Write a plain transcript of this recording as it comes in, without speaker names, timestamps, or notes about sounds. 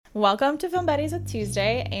Welcome to Film Buddies with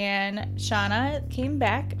Tuesday, and Shauna came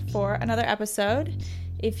back for another episode.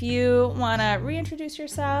 If you want to reintroduce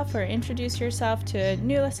yourself or introduce yourself to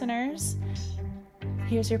new listeners,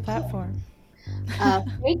 here's your platform.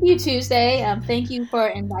 Thank you, Tuesday. Thank you for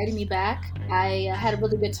inviting me back. I had a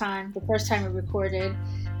really good time the first time we recorded,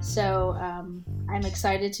 so I'm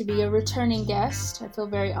excited to be a returning guest. I feel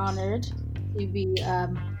very honored to be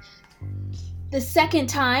the second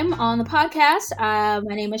time on the podcast.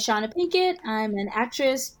 My name is Shauna Pinkett. I'm an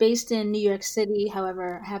actress based in New York City.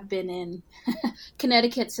 However, I have been in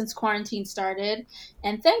Connecticut since quarantine started,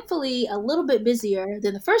 and thankfully a little bit busier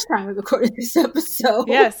than the first time we recorded this episode.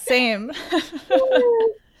 Yes, same.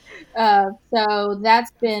 So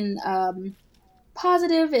that's been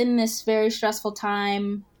positive in this very stressful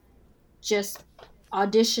time, just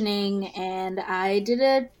auditioning, and I did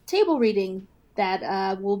a table reading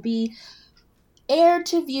that will be aired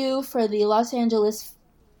to view for the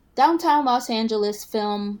Downtown Los Angeles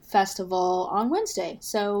Film Festival on Wednesday.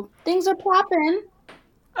 So things are popping.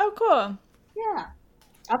 Oh, cool. Yeah.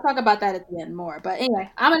 I'll talk about that at the end more. But anyway,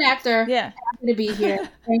 I'm an actor. Yeah. Happy to be here.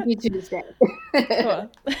 Thank you, Tuesday.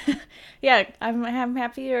 Cool. Yeah, I'm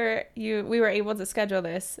happy we were able to schedule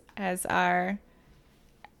this as our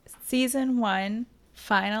season 1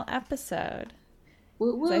 final episode.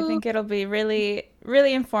 Woo woo. I think it'll be really,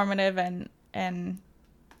 really informative and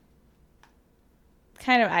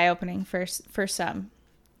kind of eye-opening for some.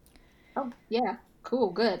 Oh yeah, cool,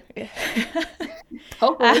 good.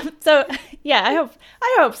 Hopefully. So yeah,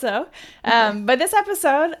 I hope so. But this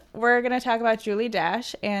episode, we're gonna talk about Julie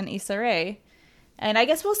Dash and Issa Rae, and I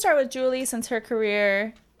guess we'll start with Julie since her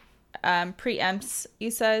career preempts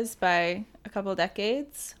Issa's by a couple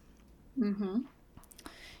decades. Mm-hmm.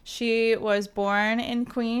 She was born in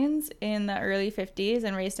Queens in the early 50s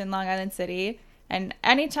and raised in Long Island City. And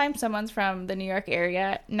anytime someone's from the New York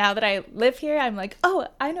area, now that I live here, I'm like, oh,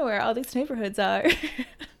 I know where all these neighborhoods are.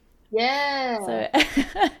 Yeah.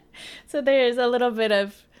 So there's a little bit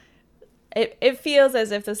of, it feels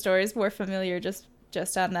as if the story is more familiar just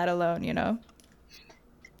on that alone, you know?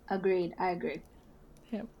 Agreed. I agree.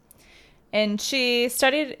 Yep. And she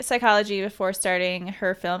studied psychology before starting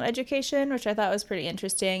her film education, which I thought was pretty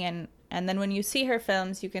interesting. And then when you see her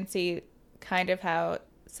films, you can see kind of how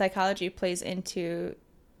psychology plays into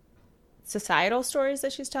societal stories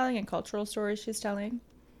that she's telling and cultural stories she's telling.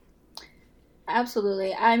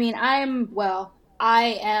 Absolutely. I mean, I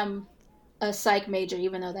am a psych major,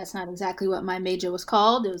 even though that's not exactly what my major was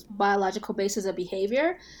called. It was biological basis of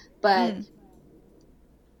behavior. But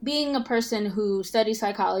being a person who studies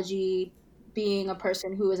psychology, being a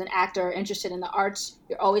person who is an actor interested in the arts,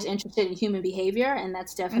 you're always interested in human behavior, and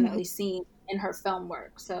that's definitely seen in her film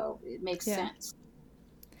work. So it makes sense.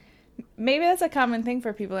 Maybe that's a common thing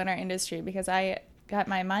for people in our industry because I got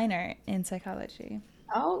my minor in psychology.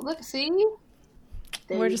 Oh, look, see?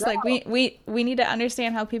 We're just like, we need to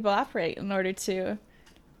understand how people operate in order to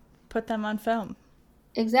put them on film.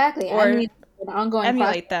 Exactly. Or I mean, an ongoing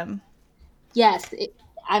emulate them. Yes.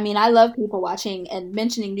 I love people watching, and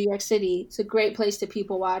mentioning New York City, it's a great place to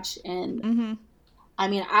people watch. And I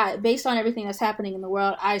mean, based on everything that's happening in the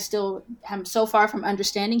world, I still am so far from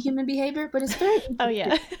understanding human behavior, but it's very interesting. Oh,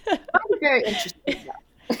 yeah. It's very interesting.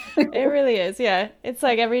 It really is, yeah. It's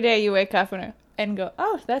like every day you wake up and go,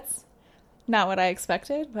 oh, that's not what I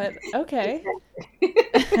expected, but okay.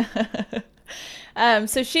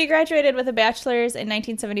 So she graduated with a bachelor's in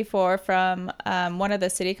 1974 from one of the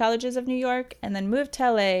city colleges of New York, and then moved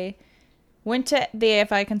to LA, went to the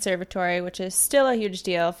AFI Conservatory, which is still a huge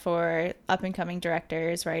deal for up-and-coming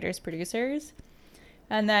directors, writers, producers,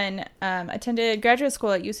 and then attended graduate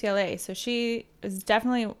school at UCLA. So she is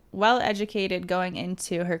definitely well-educated going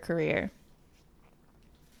into her career.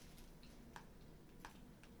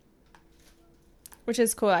 Which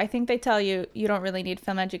is cool. I think they tell you don't really need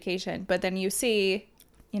film education, but then you see,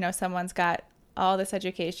 someone's got all this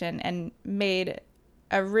education and made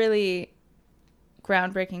a really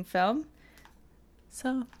groundbreaking film.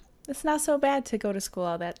 So it's not so bad to go to school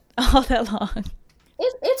all that long.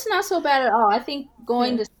 It's not so bad at all. I think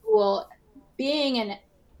going to school, being an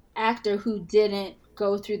actor who didn't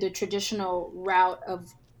go through the traditional route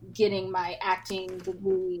of getting my acting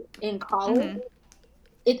degree in college,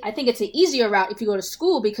 I think it's an easier route if you go to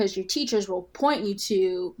school, because your teachers will point you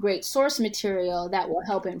to great source material that will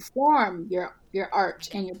help inform your art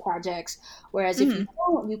and your projects. Whereas if you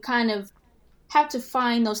don't, you kind of have to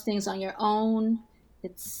find those things on your own.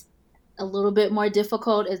 It's a little bit more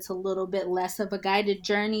difficult. It's a little bit less of a guided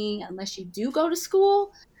journey unless you do go to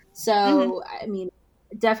school. So, I mean,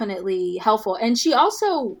 definitely helpful. And she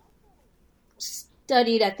also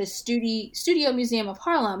studied at the Studio Museum of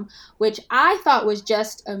Harlem, which I thought was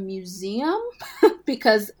just a museum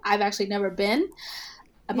because I've actually never been.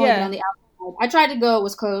 I've only been on the outside. I tried to go, it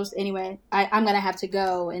was closed. Anyway, I'm going to have to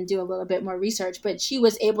go and do a little bit more research. But she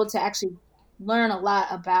was able to actually learn a lot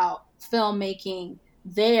about filmmaking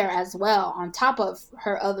there as well, on top of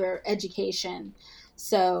her other education.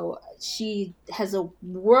 So she has a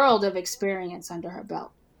world of experience under her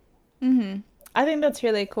belt. Mm-hmm. I think that's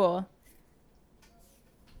really cool.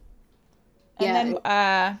 And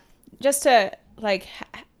then just to like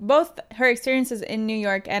both her experiences in New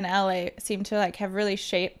York and LA seem to like have really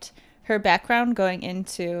shaped her background going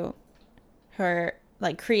into her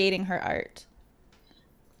like creating her art.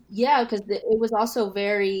 Yeah, because it was also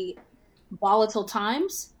very volatile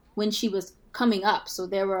times when she was coming up. So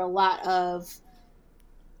there were a lot of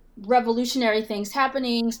revolutionary things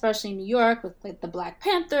happening, especially in New York with like the Black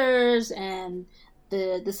Panthers and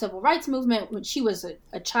the civil rights movement when she was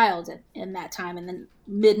a child in that time in the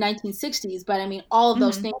mid 1960s. But I mean, all of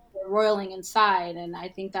those things were roiling inside. And I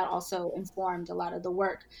think that also informed a lot of the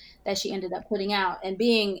work that she ended up putting out. And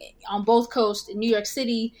being on both coasts, in New York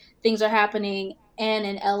City, things are happening. And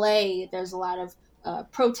in LA, there's a lot of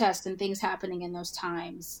protests and things happening in those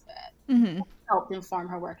times that helped inform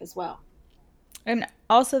her work as well. And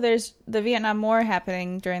also there's the Vietnam War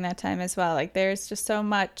happening during that time as well. Like there's just so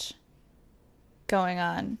much going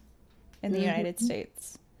on in the United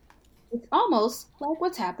States. It's almost like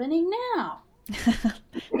what's happening now.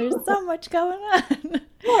 There's so much going on.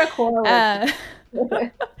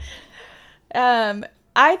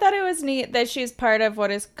 I thought it was neat that she's part of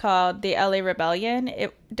what is called the LA Rebellion.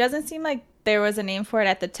 It doesn't seem like there was a name for it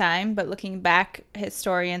at the time, but looking back,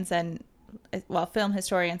 historians and film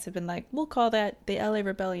historians have been like, we'll call that the LA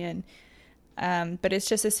Rebellion. But it's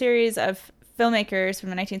just a series of filmmakers from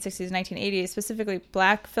the 1960s and 1980s, specifically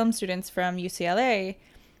Black film students from UCLA,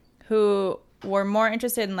 who were more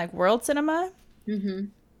interested in like world cinema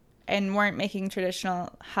and weren't making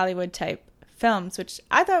traditional Hollywood type films, which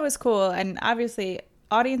I thought was cool. And obviously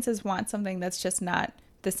audiences want something that's just not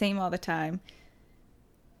the same all the time.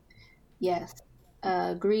 Yes,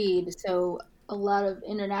 agreed. So a lot of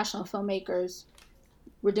international filmmakers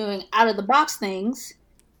were doing out of the box things,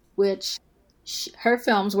 which her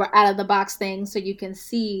films were out of the box things. So you can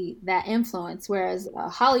see that influence. Whereas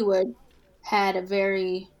Hollywood had a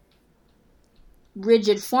very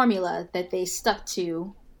rigid formula that they stuck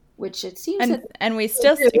to, which it seems and we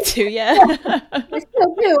still stick to, we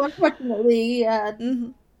still do, unfortunately.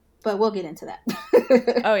 But we'll get into that.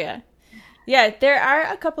 Oh yeah. Yeah, there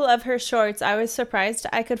are a couple of her shorts. I was surprised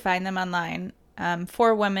I could find them online.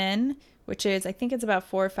 For Women, which is, I think it's about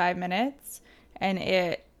 4 or 5 minutes, and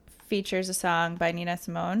it features a song by Nina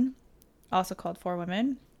Simone, also called For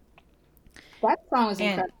Women. That song is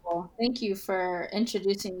incredible. Thank you for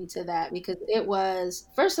introducing me to that, because it was,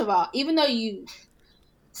 first of all, even though you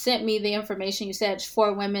sent me the information, you said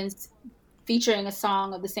For Women's featuring a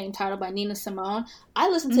song of the same title by Nina Simone, I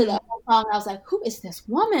listened to that whole song and I was like, who is this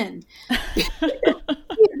woman? She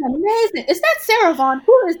is amazing. Is that Sarah Vaughan?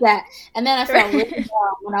 Who is that? And then I felt really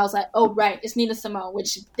dumb when I was like, oh, right, it's Nina Simone,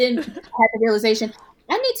 which then had the realization,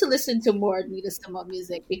 I need to listen to more Nina Simone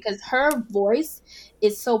music, because her voice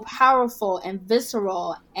is so powerful and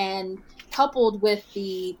visceral, and coupled with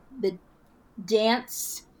the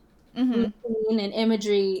dance routine and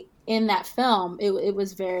imagery in that film, it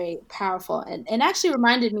was very powerful, and actually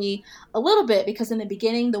reminded me a little bit, because in the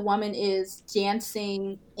beginning the woman is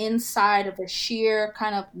dancing inside of a sheer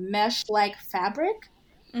kind of mesh-like fabric,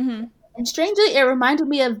 and strangely it reminded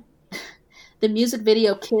me of the music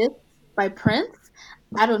video Kiss by Prince.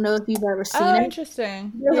 I don't know if you've ever seen it. Oh,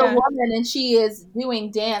 interesting. There's a woman and she is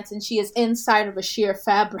doing dance and she is inside of a sheer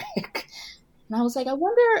fabric. And I was like, I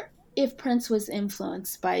wonder if Prince was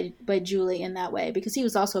influenced by Julie in that way, because he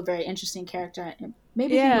was also a very interesting character.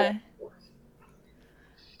 Maybe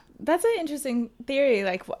that's an interesting theory.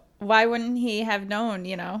 Like, why wouldn't he have known?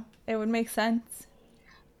 You know, it would make sense.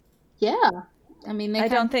 Yeah, I mean, I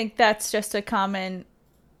don't think that's just a common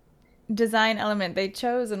design element they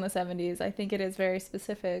chose in the 70s. I think it is very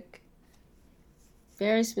specific.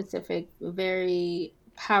 Very specific, very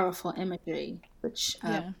powerful imagery, which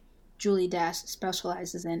Julie Dash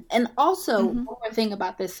specializes in. And also, one more thing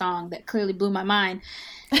about this song that clearly blew my mind.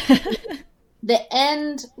 The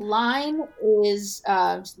end line is,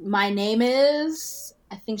 my name is,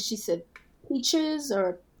 I think she said Peaches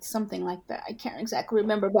or something like that. I can't exactly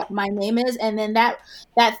remember, but my name is, and then that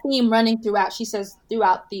theme running throughout, she says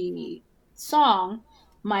throughout the song,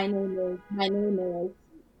 my name is,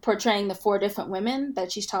 portraying the 4 different women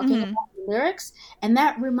that she's talking Mm-hmm. about in the lyrics. And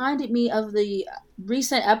that reminded me of the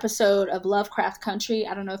recent episode of Lovecraft Country.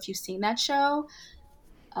 I don't know if you've seen that show.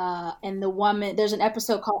 And the woman, there's an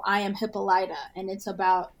episode called I Am Hippolyta, and it's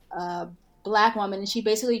about a Black woman, and she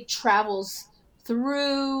basically travels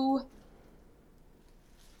through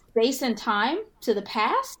space and time to the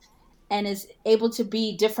past and is able to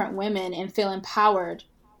be different women and feel empowered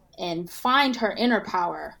and find her inner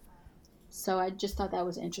power. So I just thought that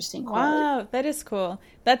was an interesting quote. Wow, that is cool.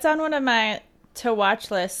 That's on one of my to watch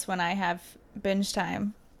lists when I have binge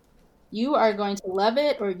time. You are going to love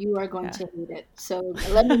it or you are going to hate it. So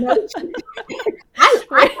let me know.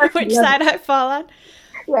 Which side I fall on.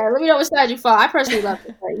 Yeah, let me know which side you fall. I personally love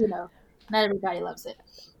it, but not everybody loves it.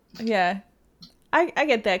 Yeah. I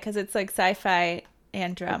get that because it's like sci-fi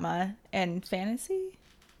and drama and fantasy.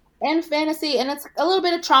 And fantasy, and it's a little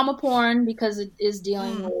bit of trauma porn because it is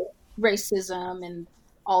dealing with racism and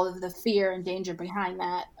all of the fear and danger behind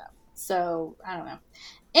that. So, I don't know.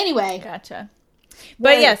 Anyway. Gotcha.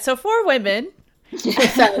 But yeah, so 4 women.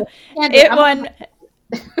 Sorry. It won.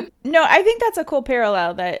 No, I think that's a cool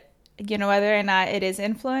parallel that, whether or not it is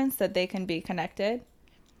influence, that they can be connected.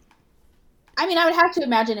 I mean, I would have to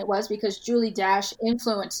imagine it was because Julie Dash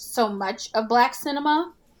influenced so much of Black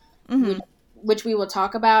cinema, which we will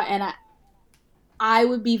talk about. And I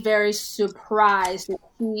would be very surprised if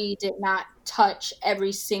he did not touch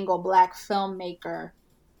every single Black filmmaker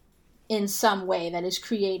in some way that is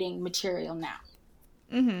creating material now.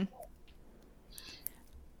 Mm-hmm.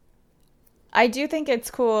 I do think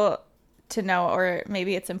it's cool to know, or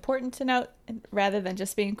maybe it's important to note, rather than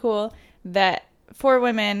just being cool, that 4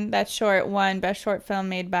 Women, that short, won Best Short Film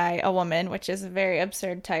Made by a Woman, which is a very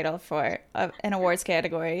absurd title for an awards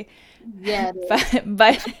category. Yeah,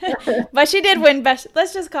 but she did win Best,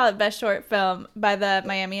 let's just call it Best Short Film, by the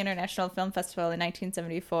Miami International Film Festival in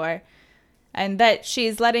 1974. And that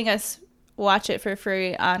she's letting us watch it for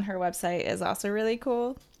free on her website is also really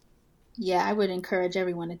cool. Yeah, I would encourage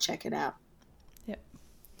everyone to check it out. Yep.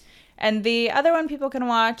 And the other one people can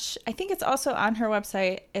watch, I think it's also on her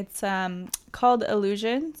website. It's called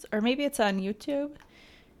Illusions, or maybe it's on YouTube.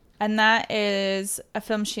 And that is a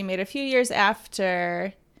film she made a few years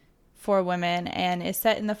after 4 Women and is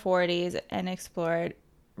set in the 40s and explored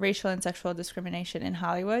racial and sexual discrimination in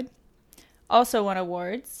Hollywood. Also won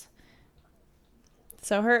awards.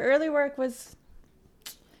 So her early work was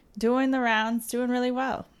doing the rounds, doing really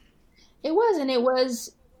well. It was, and it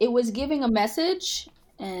was giving a message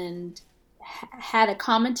and had a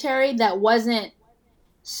commentary that wasn't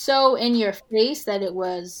so in your face that it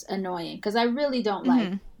was annoying. Because I really don't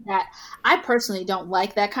like that. I personally don't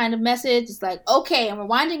like that kind of message. It's like, okay, and we're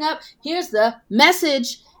winding up. Here's the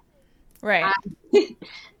message. Right.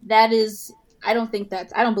 That is, I don't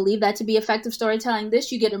believe that to be effective storytelling.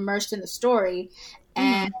 This, you get immersed in the story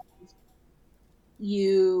and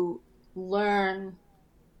you learn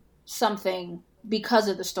something because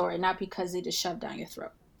of the story, not because it is shoved down your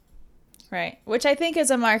throat. Right. Which I think is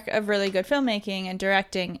a mark of really good filmmaking and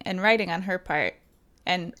directing and writing on her part.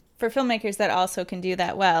 And for filmmakers that also can do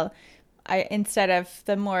that well, instead of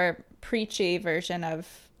the more preachy version of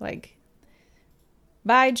like,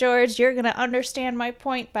 by George, you're going to understand my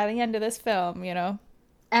point by the end of this film,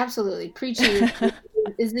 Absolutely. Preachy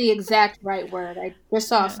is the exact right word. I just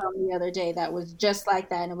saw a film the other day that was just like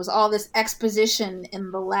that. And it was all this exposition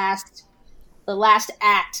in the last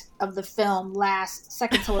act of the film,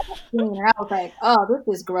 second to last scene. And I was like, oh, this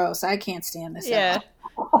is gross. I can't stand this. Yeah.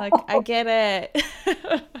 Like, I get it.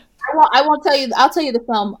 I won't tell you. I'll tell you the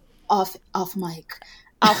film off mic.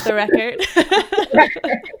 Off the record.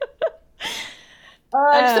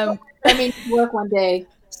 I mean, work one day.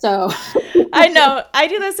 So I know I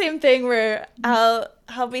do the same thing where I'll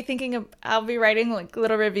be writing like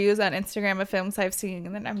little reviews on Instagram of films I've seen,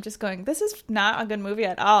 and then I'm just going, this is not a good movie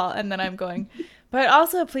at all, and then I'm going, but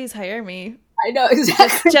also please hire me. I know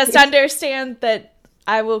exactly. Just understand that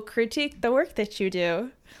I will critique the work that you do.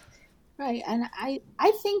 Right, and I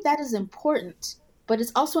think that is important, but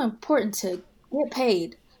it's also important to get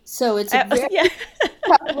paid. So it's a very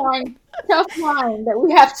tough line that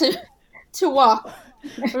we have to walk.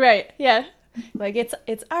 Right, yeah. Like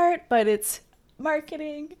it's art, but it's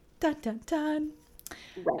marketing. Dun dun dun.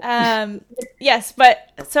 Right. Yes, but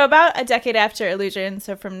so about a decade after Illusion,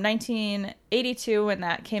 so from 1982 when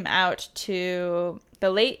that came out to the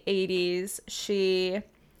late 80s, she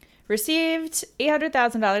received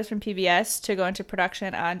 $800,000 from PBS to go into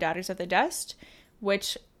production on Daughters of the Dust,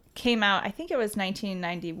 which came out, I think it was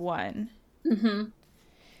 1991. Mm-hmm.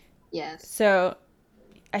 Yes. So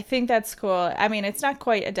I think that's cool. I mean, it's not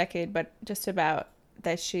quite a decade, but just about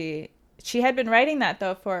that she she had been writing that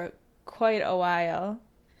though for quite a while.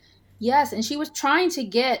 Yes, and she was trying to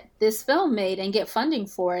get this film made and get funding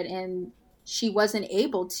for it, and she wasn't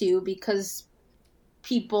able to because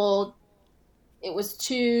people, it was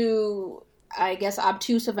too, I guess,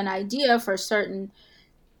 obtuse of an idea for certain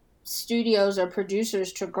studios or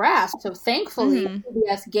producers to grasp. So thankfully,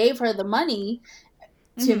 CBS gave her the money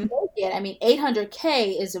to make it. I mean,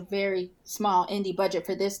 800K is a very small indie budget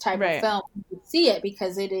for this type of film. You can see it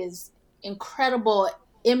because it is incredible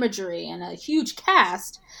imagery and a huge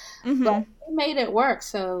cast, but they made it work.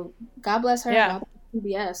 So God bless her. God bless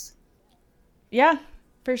CBS. Yeah,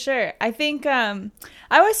 for sure. I think I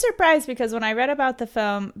was surprised because when I read about the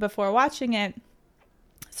film before watching it,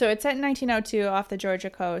 so it's set in 1902 off the Georgia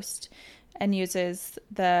coast and uses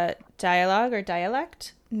the dialogue or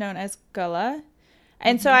dialect known as Gullah.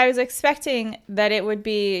 And so I was expecting that it would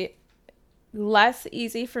be less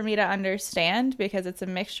easy for me to understand because it's a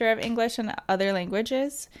mixture of English and other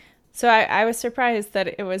languages. So I was surprised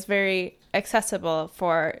that it was very accessible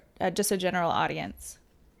for just a general audience.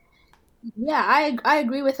 Yeah, I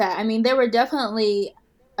agree with that. I mean, there were definitely,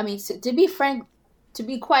 I mean, to be frank, to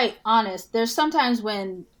be quite honest, there's sometimes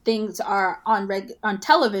when things are on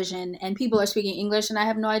television and people are speaking English and I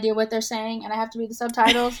have no idea what they're saying and I have to read the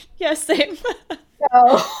subtitles. Yes, same.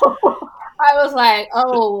 So I was like,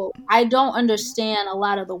 oh, I don't understand a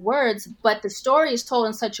lot of the words, but the story is told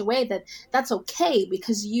in such a way that that's okay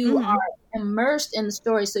because you are immersed in the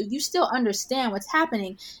story. So you still understand what's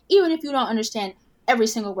happening, even if you don't understand every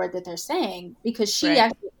single word that they're saying, because she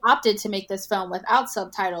actually opted to make this film without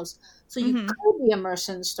subtitles. So you could be immersed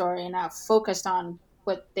in the story and not focused on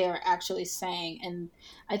what they're actually saying. And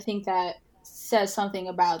I think that says something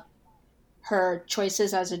about her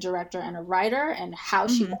choices as a director and a writer and how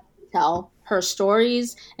she wants to tell her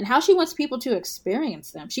stories and how she wants people to experience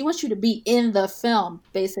them. She wants you to be in the film,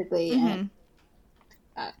 basically. And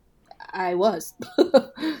I was.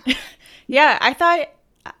 Yeah, I thought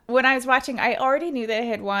when I was watching, I already knew that it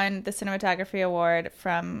had won the cinematography award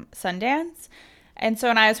from Sundance. And so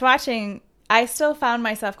when I was watching, I still found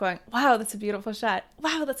myself going, wow, that's a beautiful shot.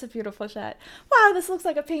 Wow, that's a beautiful shot. Wow, this looks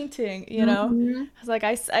like a painting, you know? I was like,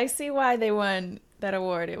 I see why they won that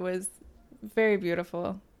award. It was very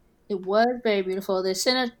beautiful. It was very beautiful. The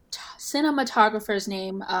cinematographer's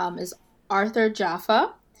name is Arthur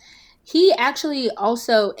Jaffa. He actually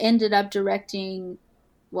also ended up directing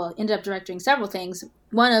several things.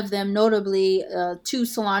 One of them, notably, 2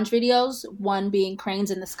 Solange videos, one being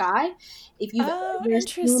Cranes in the Sky. If you've ever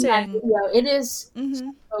seen that video, it is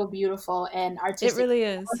so beautiful and artistic. It really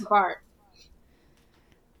is. Art.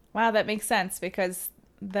 Wow, that makes sense because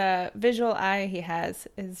the visual eye he has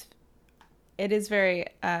is very,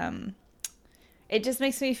 it just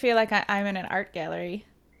makes me feel like I'm in an art gallery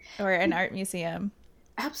or an art museum.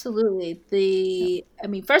 Absolutely. I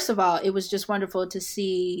mean, first of all, it was just wonderful to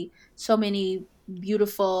see so many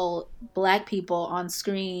beautiful Black people on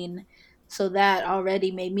screen. So that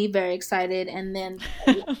already made me very excited. And then,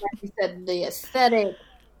 like you said, the aesthetic,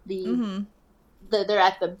 they're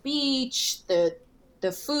at the beach, the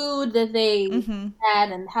food that they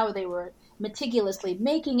had and how they were meticulously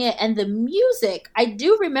making it, and the music. I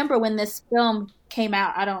do remember when this film came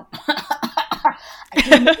out. I don't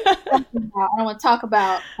want to talk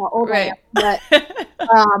about how old I am, but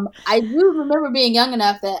I do remember being young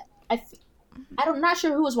enough that I'm not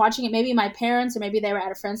sure who was watching it. Maybe my parents, or maybe they were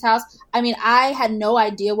at a friend's house. I mean, I had no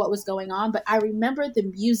idea what was going on, but I remember the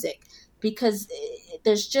music because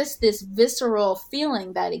there's just this visceral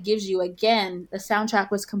feeling that it gives you. Again, the soundtrack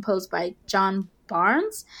was composed by John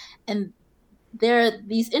Barnes, and there are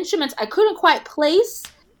these instruments I couldn't quite place,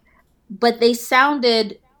 but they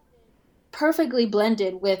sounded perfectly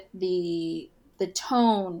blended with the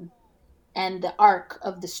tone and the arc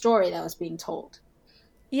of the story that was being told.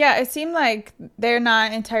 Yeah, it seemed like they're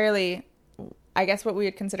not entirely, I guess, what we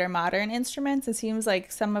would consider modern instruments. It seems like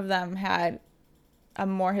some of them had a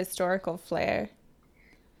more historical flair.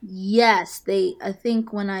 Yes, I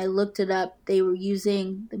think when I looked it up, they were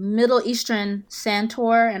using the Middle Eastern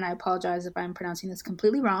santur, and I apologize if I'm pronouncing this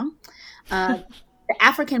completely wrong. The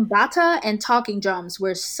African bata and talking drums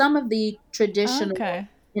were some of the traditional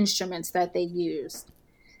instruments that they used.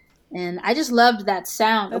 And I just loved that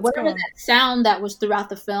sound. That's whatever cool. that sound that was throughout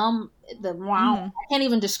the film, the wow, I can't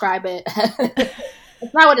even describe it.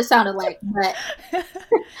 It's not what it sounded like, but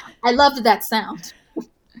I loved that sound.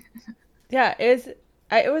 Yeah, it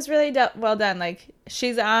was really well done. Like,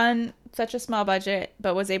 she's on such a small budget,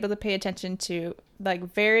 but was able to pay attention to like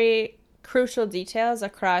very crucial details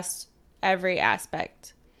across every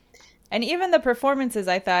aspect. And even the performances,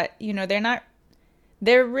 I thought,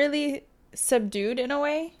 they're really subdued in a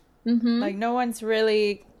way. Mm-hmm. Like no one's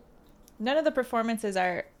really, none of the performances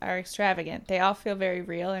are extravagant. They all feel very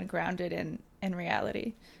real and grounded in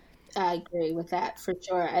reality. I agree with that for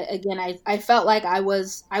sure. I felt like I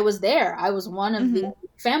was there. I was one of the Mm-hmm.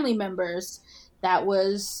 family members that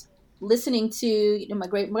was listening to my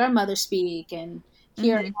great grandmother speak and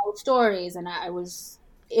hearing Mm-hmm. all the stories, and I was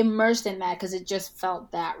immersed in that because it just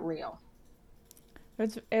felt that real.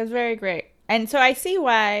 It was very great. And so I see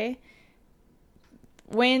why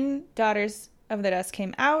when Daughters of the Dust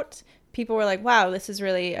came out, people were like, wow, this is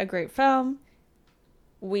really a great film.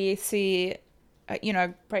 We see,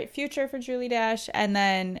 a bright future for Julie Dash. And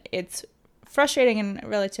then it's frustrating and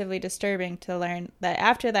relatively disturbing to learn that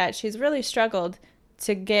after that, she's really struggled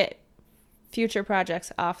to get future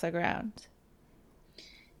projects off the ground.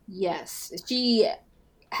 Yes, she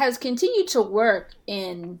has continued to work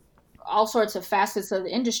in all sorts of facets of the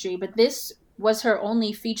industry, but this was her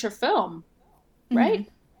only feature film, Mm-hmm. right?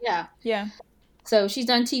 Yeah. Yeah. So she's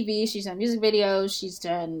done TV, she's done music videos, she's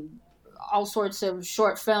done all sorts of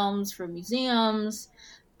short films for museums,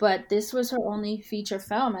 but this was her only feature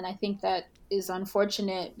film, and I think that is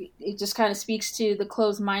unfortunate. It just kind of speaks to the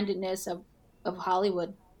closed-mindedness of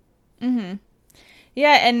Hollywood. Mm-hmm.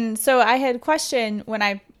 Yeah, and so I had questioned when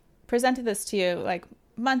I presented this to you like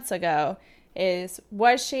months ago is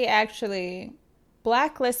was she actually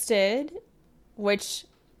blacklisted, which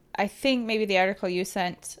I think maybe the article you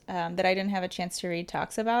sent that I didn't have a chance to read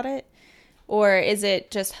talks about it, or is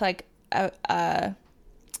it just like a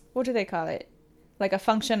what do they call it? Like a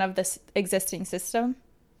function of this existing system?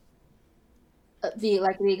 The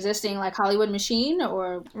existing like Hollywood machine,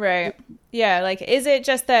 or Right. Yeah, like is it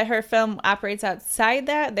just that her film operates outside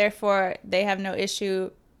that, therefore they have no issue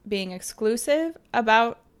being exclusive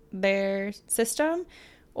about their system?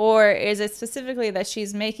 Or is it specifically that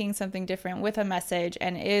she's making something different with a message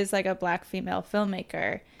and is like a black female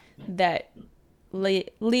filmmaker that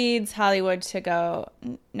leads Hollywood to go,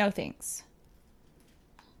 no thanks?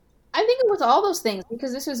 I think it was all those things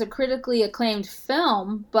because this was a critically acclaimed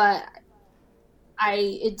film, but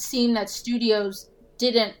it seemed that studios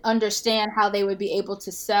didn't understand how they would be able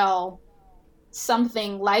to sell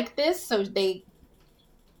something like this, so they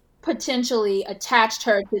potentially attached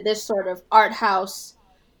her to this sort of art house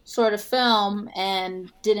sort of film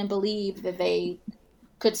and didn't believe that they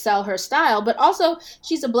could sell her style. But also,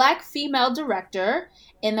 she's a black female director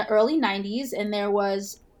in the early 90s, and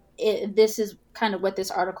this is kind of what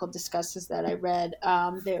this article discusses that I read.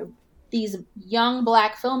 These young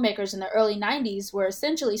black filmmakers in the early 90s were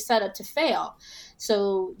essentially set up to fail.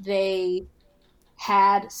 So they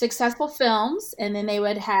had successful films, and then they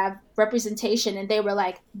would have representation, and they were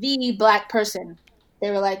like the black person.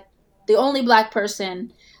 They were like the only black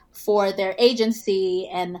person for their agency,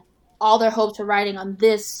 and all their hopes were riding on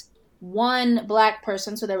this one black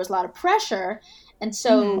person. So there was a lot of pressure. And Mm-hmm.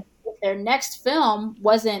 so if their next film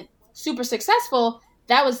wasn't super successful,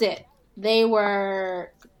 that was it. They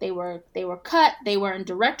were cut. They were in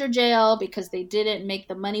director jail because they didn't make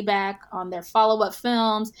the money back on their follow-up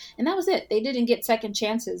films, and that was it. They didn't get second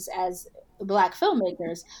chances as black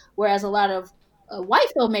filmmakers, whereas a lot of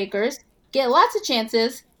white filmmakers get lots of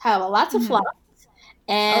chances, have lots of Mm-hmm. flops,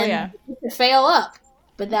 Oh, and yeah. fail up.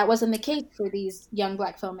 But that wasn't the case for these young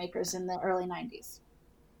black filmmakers in the early 90s.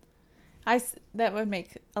 That would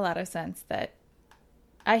make a lot of sense that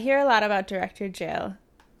I hear a lot about director jail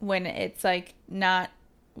when it's like not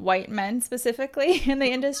white men specifically in the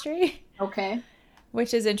industry, Okay.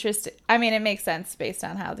 which is interesting. I mean, it makes sense based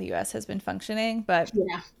on how the U.S. has been functioning, but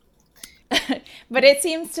Yeah. but it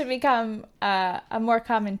seems to become a more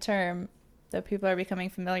common term that people are becoming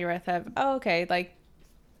familiar with. Of oh, okay, like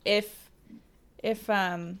if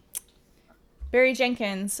Barry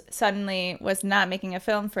Jenkins suddenly was not making a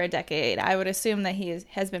film for a decade, I would assume that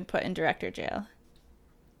has been put in director jail.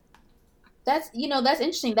 That's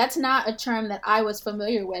interesting. That's not a term that I was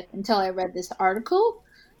familiar with until I read this article.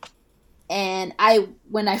 And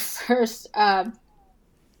when I first,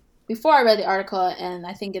 before I read the article, and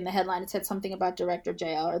I think in the headline it said something about director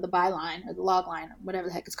jail or the byline or the log line or whatever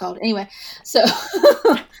the heck it's called. Anyway, so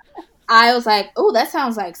I was like, oh, that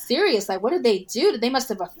sounds like serious. Like, what did they do? They must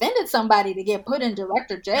have offended somebody to get put in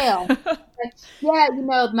director jail. Like, yeah,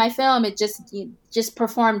 my film, it just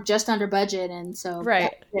performed just under budget. And so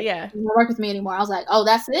Right. that's it. Yeah. You don't work with me anymore. I was like, oh,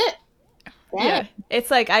 that's it. Dang. Yeah.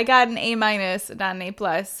 It's like I got an A minus, not an A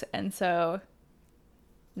plus, and so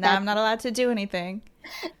now I'm That's not allowed to do anything.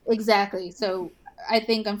 exactly. So I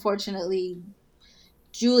think, unfortunately,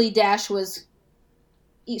 Julie Dash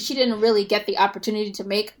she didn't really get the opportunity to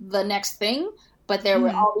make the next thing, but there were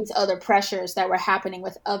Mm-hmm. all these other pressures that were happening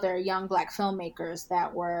with other young black filmmakers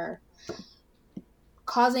that were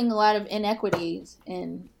causing a lot of inequities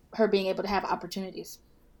in her being able to have opportunities.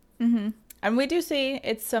 Mm-hmm. And we do see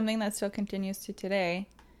it's something that still continues to today.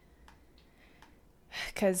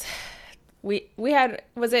 Because we had,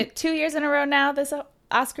 was it 2 years in a row now, this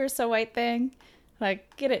Oscars So White thing?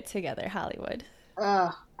 Like, get it together, Hollywood.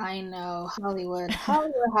 Ugh, I know. Hollywood.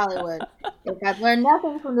 If I've learned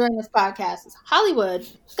nothing from doing this podcast, it's Hollywood.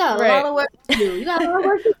 You got a lot of work to do. You got a lot of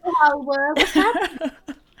work to do, Hollywood. What's happening?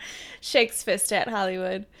 Shakes fist at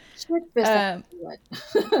Hollywood. Hollywood.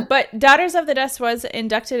 But Daughters of the Dust was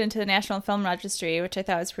inducted into the National Film Registry, which I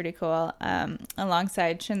thought was pretty cool,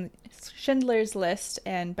 alongside Schindler's List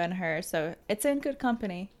and Ben-Hur. So it's in good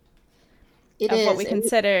company of what we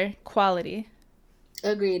consider quality.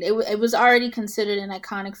 Agreed. It was already considered an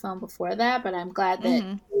iconic film before that, but I'm glad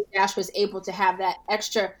that Dash was able to have that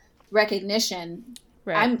extra recognition.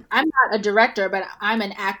 Right. I'm not a director, but I'm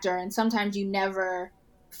an actor, and sometimes you never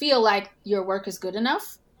feel like your work is good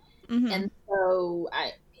enough. Mm-hmm. And so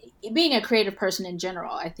being a creative person in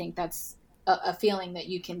general, I think that's a feeling that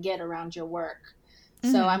you can get around your work.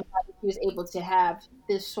 Mm-hmm. So I'm glad that she was able to have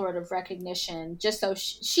this sort of recognition just so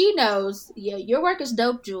she knows, yeah, your work is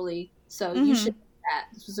dope, Julie. So you should do that.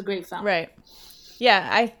 This was a great film. Right.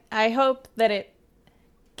 Yeah, I hope that it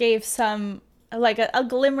gave some, like, a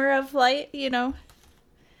glimmer of light, you know?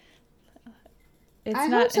 It's I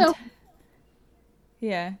not hope so.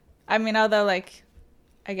 Yeah. I mean, although, like,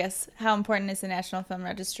 I guess how important is the National Film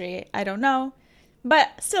Registry? I don't know. But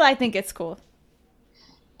still, I think it's cool.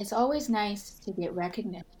 It's always nice to get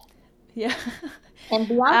recognition. Yeah. And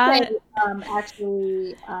Beyonce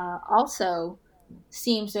actually also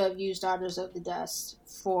seems to have used Daughters of the Dust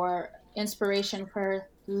for inspiration for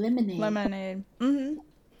Lemonade. Mm-hmm.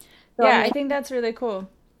 So, yeah, I think that's really cool.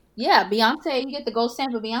 Yeah, Beyonce, you get the gold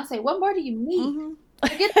stamp of Beyonce. What more do you need? Mm-hmm.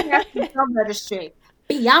 Forget the National Film Registry.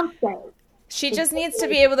 Beyonce. She just needs to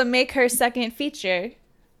be able to make her second feature.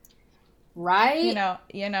 Right?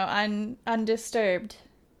 You know, undisturbed.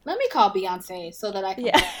 Let me call Beyonce so that I can...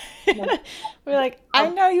 Yeah. We're like, I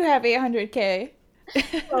know you have 800K.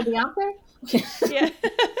 Oh, Beyonce?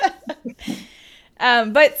 Yeah.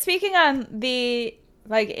 But speaking on the,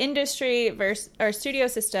 like, industry versus or studio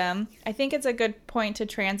system, I think it's a good point to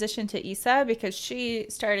transition to Issa because she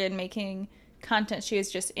started making content she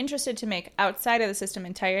was just interested to make outside of the system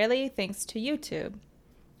entirely thanks to YouTube.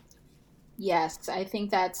 Yes, I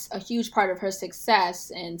think that's a huge part of her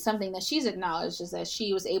success, and something that she's acknowledged is that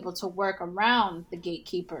she was able to work around the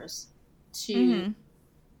gatekeepers to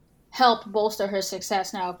help bolster her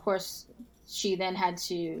success. Now, of course, she had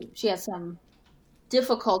some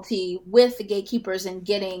difficulty with the gatekeepers in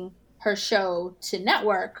getting her show to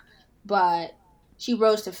network, but she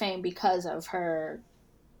rose to fame because of her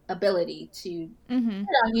ability to put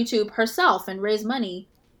on YouTube herself and raise money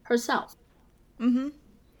herself. Mm-hmm.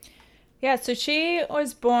 Yeah, so she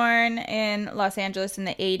was born in Los Angeles in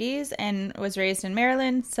the 80s and was raised in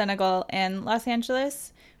Maryland, Senegal, and Los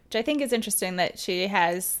Angeles, which I think is interesting that she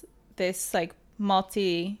has this, like,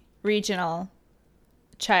 multi-regional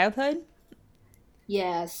childhood.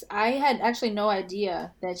 Yes, I had actually no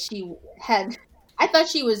idea that she had... I thought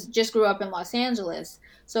she just grew up in Los Angeles,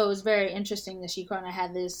 so it was very interesting that she kind of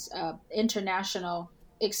had this international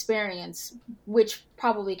experience, which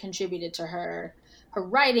probably contributed to her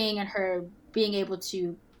writing and her being able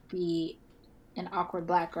to be an awkward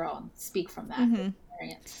Black girl and speak from that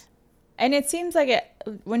experience. And it seems like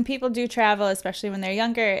when people do travel, especially when they're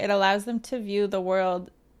younger, it allows them to view the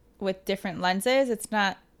world with different lenses. It's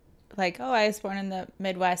not like, oh, I was born in the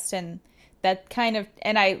Midwest and that kind of,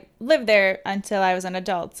 and I lived there until I was an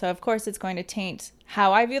adult. So of course it's going to taint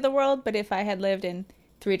how I view the world. But if I had lived in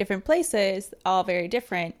 3 different places, all very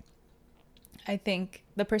different, I think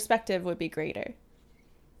the perspective would be greater.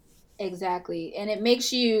 Exactly. And it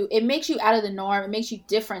makes you out of the norm. It makes you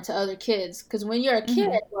different to other kids. Because when you're a kid,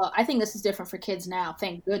 well, I think this is different for kids now,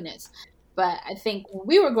 thank goodness. But I think when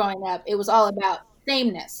we were growing up, it was all about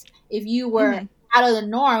sameness. If you were out of the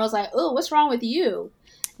norm, it was like, oh, what's wrong with you?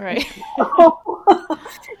 Right.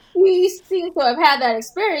 She seems to have had that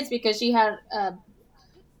experience because she had a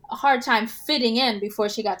hard time fitting in before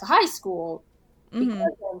she got to high school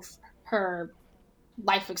because of her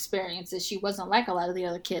life experiences. She wasn't like a lot of the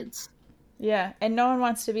other kids. Yeah, and no one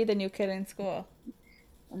wants to be the new kid in school.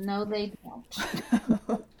 No, they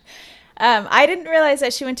don't. I didn't realize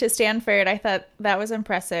that she went to Stanford. I thought that was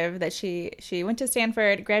impressive that she went to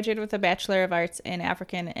Stanford, graduated with a Bachelor of Arts in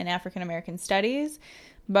African and African American Studies.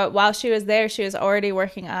 But while she was there, she was already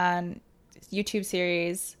working on YouTube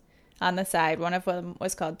series on the side. One of them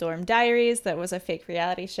was called Dorm Diaries. That was a fake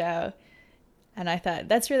reality show. And I thought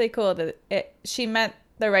that's really cool that she met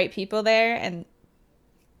the right people there. And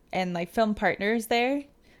and like film partners there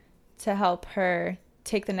to help her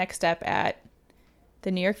take the next step at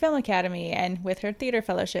the New York Film Academy and with her theater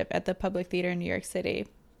fellowship at the Public Theater in New York City.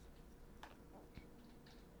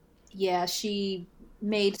 Yeah, she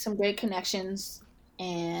made some great connections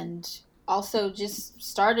and also just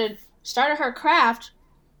started her craft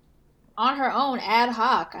on her own ad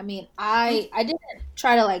hoc. I mean, I didn't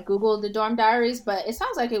try to like Google the Dorm Diaries, but it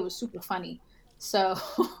sounds like it was super funny. So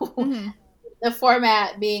Mm-hmm. the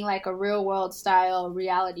format being like a real world style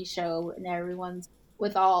reality show and everyone's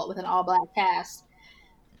with an all black cast,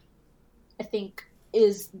 I think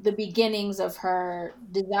is the beginnings of her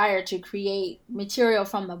desire to create material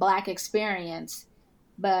from the Black experience,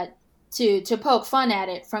 but to poke fun at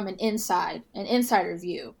it from an insider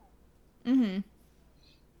view. Mm-hmm.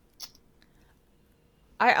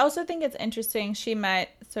 I also think it's interesting she met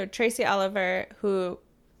Tracy Oliver, who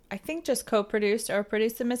I think just co-produced or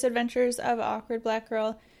produced The Misadventures of Awkward Black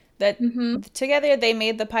Girl, that together they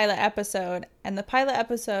made the pilot episode, and the pilot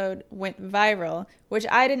episode went viral, which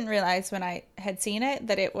I didn't realize when I had seen it,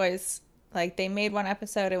 that it was like they made one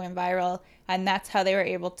episode, it went viral, and that's how they were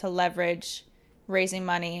able to leverage raising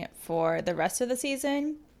money for the rest of the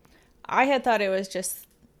season. I had thought it was just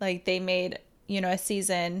like they made, a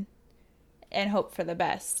season and hope for the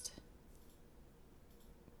best.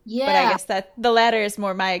 Yeah. But I guess that the latter is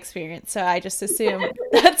more my experience, so I just assume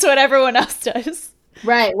that's what everyone else does.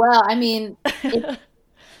 Right. Well, I mean, it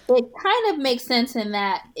kind of makes sense in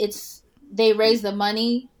that they raise the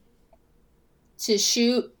money to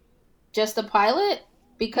shoot just the pilot,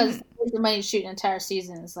 because the money to shoot an entire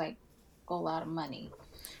season is like a lot of money.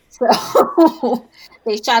 So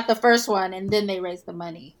they shot the first one and then they raised the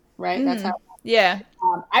money, right? That's how. Yeah.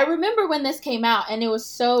 I remember when this came out, and it was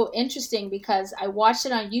so interesting because I watched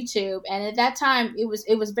it on YouTube, and at that time it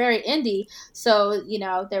was very indie. So,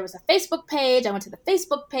 there was a Facebook page. I went to the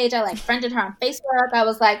Facebook page. I like friended her on Facebook. I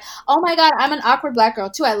was like, oh my God, I'm an awkward Black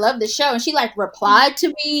girl too. I love this show. And she like replied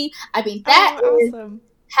to me. I mean, that is awesome.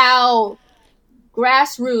 How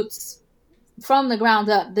grassroots from the ground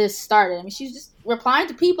up this started. I mean, she's just replying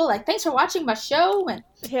to people like, thanks for watching my show. And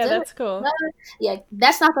yeah, that's cool. Yeah,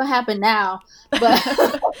 that's not gonna happen now. But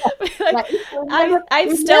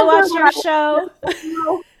I still watch your show.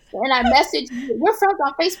 And I messaged you. We're friends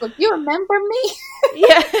on Facebook. You remember me?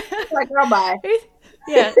 Yeah. Like, girl, bye.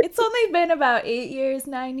 Yeah, it's only been about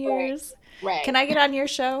 9 years. Right. Can I get on your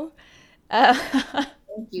show? Thank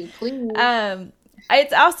you, please.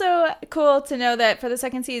 It's also cool to know that for the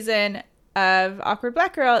second season of Awkward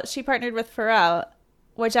Black Girl, she partnered with Pharrell,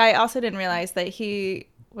 which I also didn't realize that he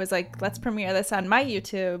was like, let's premiere this on my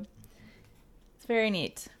YouTube. It's very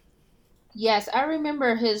neat. Yes, I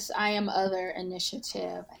remember his I Am Other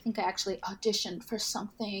initiative. I think I actually auditioned for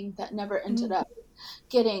something that never ended up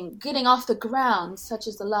getting off the ground, such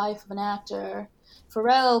as the life of an actor.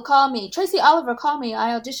 Pharrell, call me. Tracy Oliver, call me.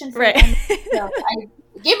 I auditioned for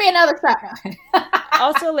give me another shot.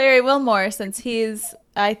 Also, Larry Wilmore, since he's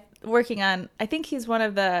working on, I think he's one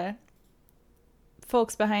of the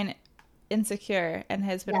folks behind Insecure and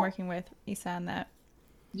has been working with Issa on that.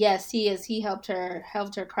 Yes, he is. He helped her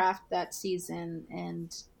craft that season,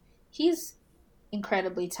 and he's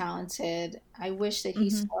incredibly talented. I wish that he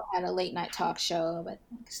still had a late night talk show, but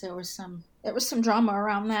there was some drama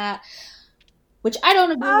around that, which I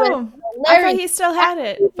don't agree with. Larry, I thought he still had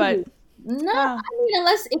it, but no, I mean,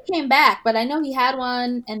 unless it came back. But I know he had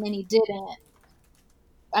one, and then he didn't.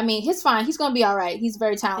 I mean, he's fine. He's gonna be all right. He's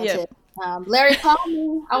very talented. Yep. Larry, call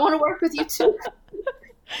me. I want to work with you too.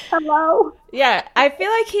 Hello. Yeah, I feel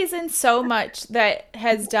like he's in so much that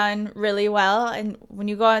has done really well, and when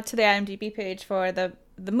you go out to the IMDb page for the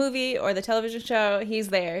movie or the television show, he's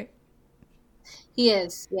there. He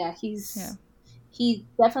is. Yeah, he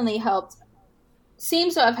definitely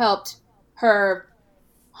seems to have helped her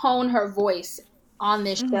hone her voice on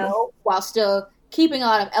this show while still keeping a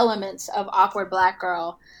lot of elements of Awkward Black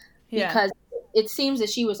Girl, because it seems that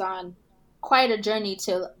she was on quite a journey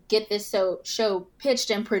to get this show pitched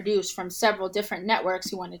and produced from several different networks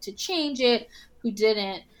who wanted to change it, who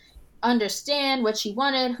didn't understand what she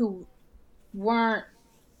wanted, who weren't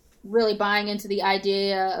really buying into the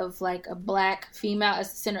idea of like a Black female as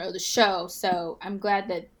the center of the show. So I'm glad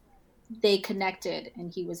that they connected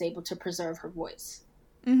and he was able to preserve her voice.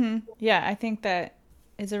 Yeah, I think that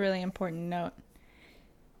is a really important note.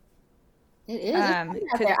 It is. I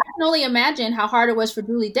can only imagine how hard it was for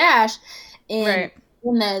Julie Dash in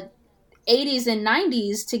the 80s and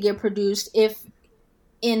 90s to get produced. If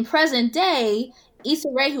in present day, Issa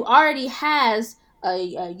Rae, who already has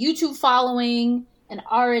a YouTube following and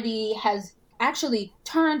already has actually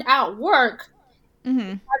turned out work,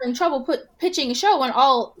 Mm-hmm. having trouble pitching a show, and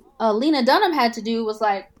all Lena Dunham had to do was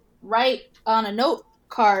like write on a note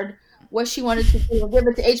card what she wanted to do and give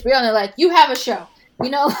it to HBO, and they're like, "You have a show,"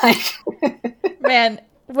 like. Man,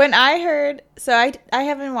 when I heard, so I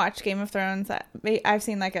haven't watched Game of Thrones. I've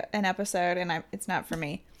seen like an episode, and it's not for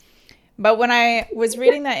me. But when I was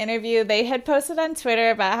reading that interview, they had posted on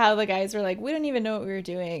Twitter about how the guys were like, we don't even know what we were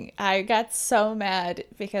doing. I got so mad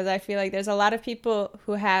because I feel like there's a lot of people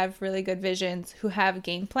who have really good visions, who have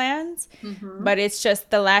game plans, but it's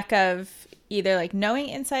just the lack of either like knowing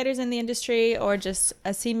insiders in the industry or just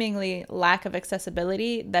a seemingly lack of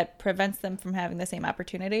accessibility that prevents them from having the same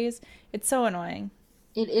opportunities. It's so annoying.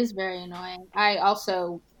 It is very annoying. I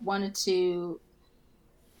also wanted to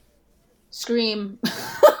scream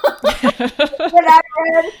when I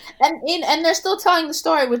read, and they're still telling the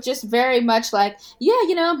story with just very much like, yeah,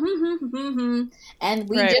 and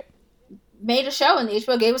we just made a show, and the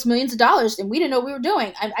HBO gave us millions of dollars, and we didn't know what we were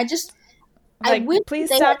doing. Like,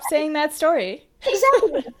 please stop saying that story.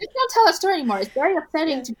 Exactly. Just don't tell that story anymore. It's very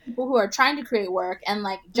upsetting to people who are trying to create work and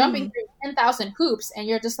like jumping through 10,000 hoops, and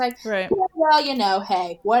you're just like, yeah, well,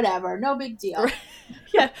 hey, whatever, no big deal.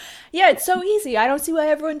 Yeah, it's so easy. I don't see why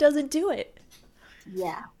everyone doesn't do it.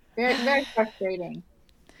 Yeah, very, very frustrating,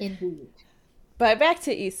 indeed. But back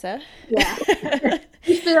to Issa. Yeah,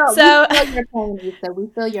 we feel your pain, Issa. We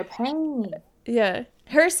feel your pain. Yeah.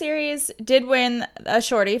 Her series did win a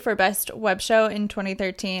Shorty for Best Web Show in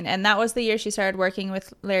 2013, and that was the year she started working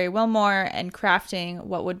with Larry Wilmore and crafting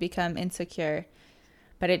what would become Insecure.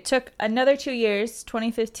 But it took another 2 years.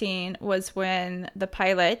 2015 was when the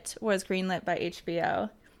pilot was greenlit by HBO.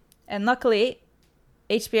 And luckily,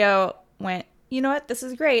 HBO went, you know what, this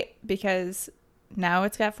is great, because now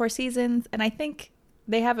it's got 4 seasons, and I think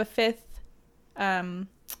they have a 5th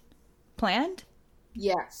planned.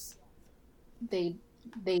 Yes, they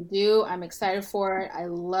do. I'm excited for it. I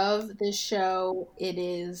love this show. It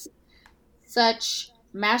is such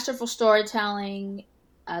masterful storytelling.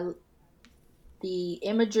 The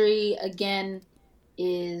imagery again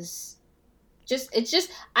is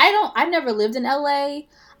I've never lived in LA.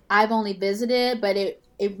 I've only visited, but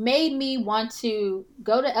it made me want to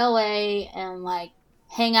go to LA and like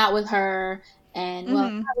hang out with her. And well,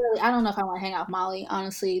 not really, I don't know if I want to hang out with Molly,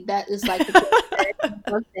 honestly. That is like the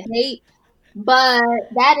love to hate. But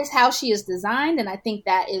that is how she is designed, and I think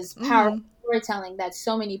that is powerful storytelling, that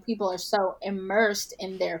so many people are so immersed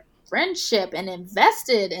in their friendship and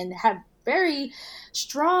invested and have very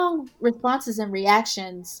strong responses and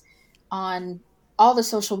reactions on all the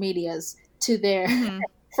social medias to their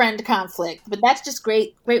friend conflict. But that's just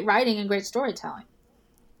great writing and great storytelling.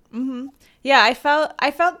 Yeah, I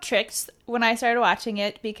felt tricked when I started watching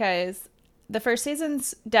it, because the first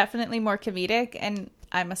season's definitely more comedic, and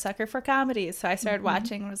I'm a sucker for comedies, so I started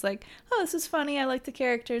watching and was like, oh, this is funny, I like the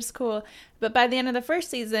characters, cool. But by the end of the first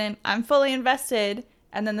season, I'm fully invested,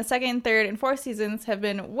 and then the second, third, and fourth seasons have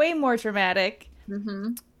been way more dramatic.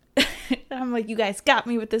 I'm like, you guys got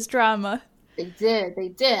me with this drama. They did.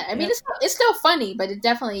 I mean, it's still funny, but it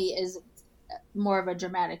definitely is more of a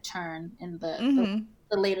dramatic turn in the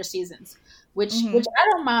later seasons, which I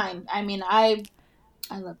don't mind. I mean, I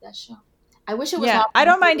love that show. I wish it was. Yeah, I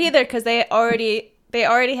don't mind either, because they already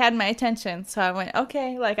had my attention, so I went,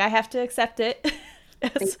 okay, like I have to accept it,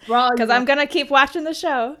 because I'm gonna keep watching the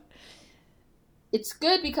show. It's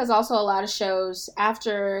good because also a lot of shows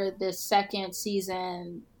after the second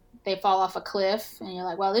season they fall off a cliff, and you're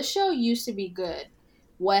like, well, this show used to be good.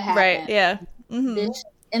 What happened? Right? Yeah. This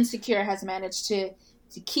Insecure has managed to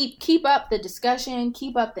keep up the discussion,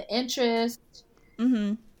 keep up the interest,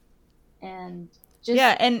 and and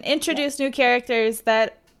introduce new characters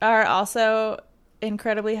that are also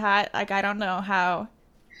incredibly hot. Like, I don't know how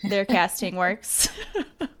their casting works.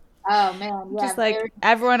 Oh man, yeah. Just like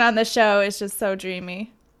everyone on the show is just so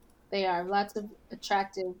dreamy. They are lots of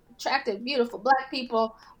attractive, beautiful Black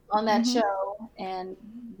people on that show, and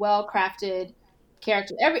well crafted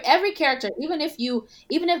characters. Every character, even if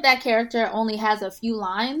that character only has a few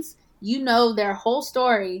lines, you know their whole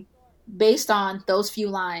story based on those few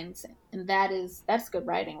lines, and that's good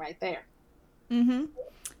writing right there.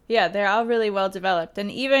 Yeah, they're all really well developed,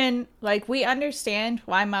 and even like we understand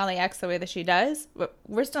why Molly acts the way that she does, but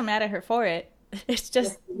we're still mad at her for it. It's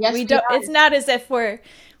just we don't. It's not as if we're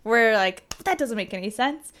like, that doesn't make any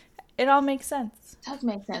sense. It all makes sense. It does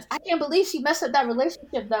make sense. I can't believe she messed up that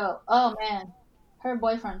relationship though. Oh man, her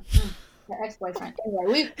boyfriend, her ex-boyfriend. Anyway,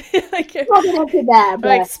 we like, we'll get into that. But,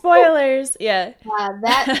 like spoilers, yeah.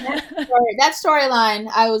 That storyline,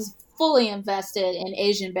 I was fully invested in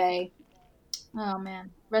Asian Bae. Oh man,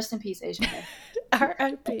 rest in peace, Asian Bae.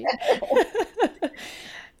 R.I.P.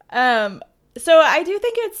 So I do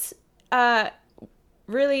think it's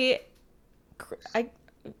really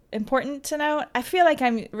important to note. I feel like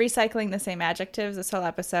I'm recycling the same adjectives this whole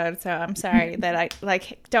episode, so I'm sorry that I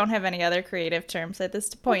don't have any other creative terms at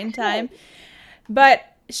this point in time. But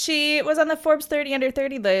she was on the Forbes 30 Under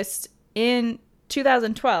 30 list in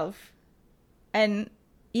 2012, and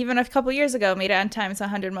even a couple years ago made it on Time's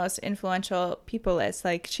 100 Most Influential People list.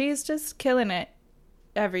 Like, she's just killing it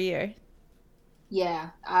every year. Yeah,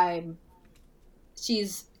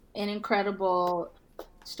 she's an incredible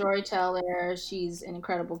storyteller. She's an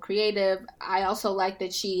incredible creative. I also like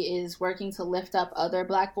that she is working to lift up other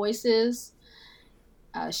Black voices.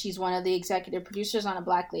 She's one of the executive producers on a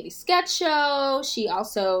Black Lady sketch show. She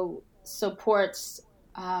also supports,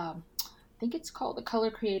 I think it's called The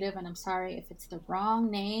Color Creative, and I'm sorry if it's the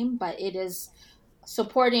wrong name, but it is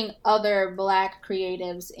supporting other Black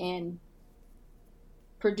creatives in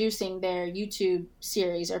producing their YouTube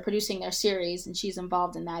series or producing their series, and she's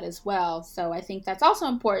involved in that as well. So I think that's also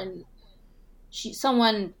important.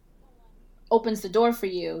 Someone opens the door for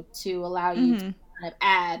you to allow you to kind of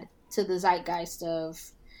add to the zeitgeist of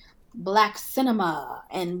Black cinema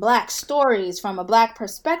and Black stories from a Black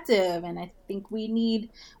perspective. And I think we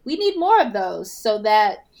need more of those, so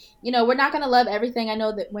that, we're not going to love everything. I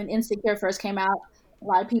know that when Insecure first came out,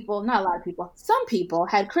 some people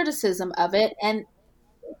had criticism of it, and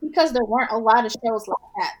because there weren't a lot of shows like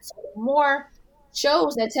that. So the more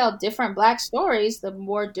shows that tell different Black stories, the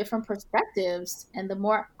more different perspectives and the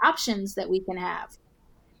more options that we can have.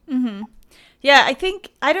 Mm-hmm. Yeah,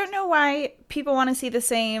 I don't know why people want to see the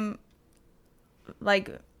same, like,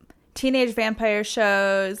 teenage vampire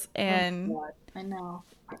shows and, I know.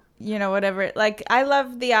 Whatever. Like, I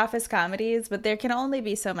love the Office comedies, but there can only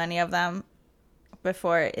be so many of them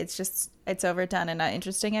before it's overdone and not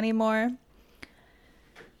interesting anymore.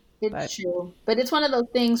 It's true. But it's one of those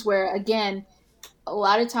things where, again, a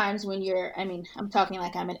lot of times when I'm talking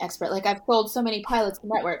like I'm an expert. Like, I've sold so many pilots to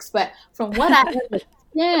networks, but from what I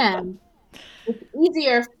understand, it's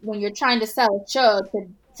easier when you're trying to sell a show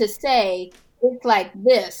to say it's like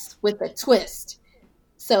this with a twist.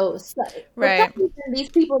 So right. These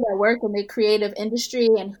people that work in the creative industry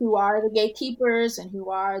and who are the gatekeepers and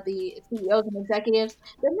who are the CEOs and executives,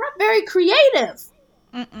 they're not very creative.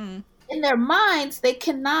 Mm-mm. In their minds, they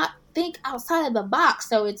cannot think outside of the box.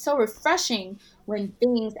 So it's so refreshing when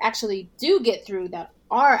things actually do get through that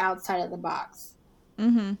are outside of the box.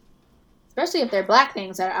 Mm-hmm. Especially if they're Black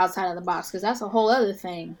things that are outside of the box, because that's a whole other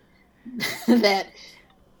thing that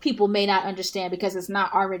people may not understand because it's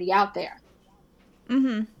not already out there.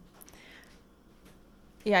 Mm-hmm.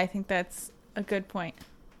 Yeah, I think that's a good point.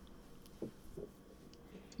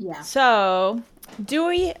 Yeah. So,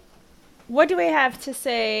 what do we have to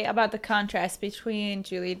say about the contrast between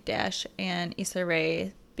Julie Dash and Issa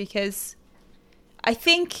Rae? Because I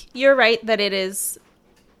think you're right that it is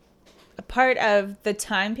a part of the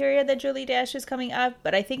time period that Julie Dash is coming up,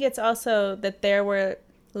 but I think it's also that there were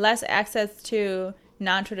less access to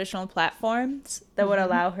non-traditional platforms that would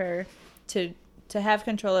allow her to have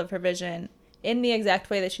control of her vision in the exact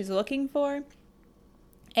way that she's looking for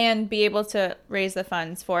and be able to raise the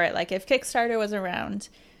funds for it. Like, if Kickstarter was around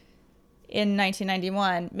in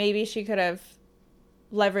 1991, maybe she could have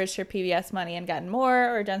leveraged her PBS money and gotten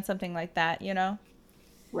more or done something like that,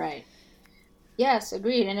 Right. Yes,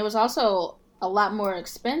 agreed. And it was also a lot more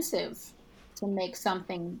expensive to make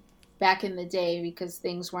something back in the day because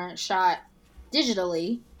things weren't shot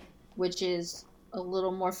digitally, which is a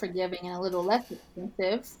little more forgiving and a little less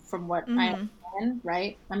expensive from what I understand,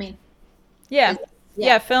 right? I mean, yeah,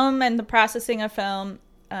 film and the processing of film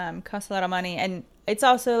costs a lot of money. And it's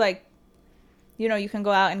also like, you can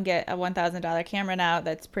go out and get a $1,000 camera now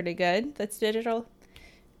that's pretty good, that's digital.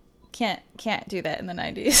 Can't do that in the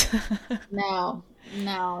 90s. No,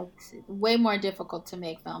 it's way more difficult to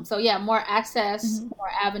make film. So yeah, more access, more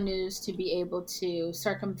avenues to be able to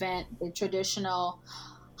circumvent the traditional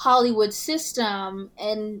Hollywood system.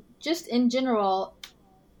 And just in general,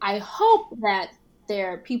 I hope that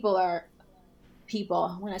when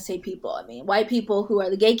I say people, I mean white people who are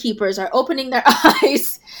the gatekeepers, are opening their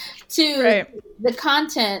eyes to the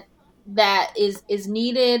content that is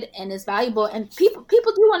needed and is valuable. And people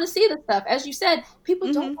do want to see the stuff. As you said,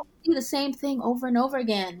 people don't want to see the same thing over and over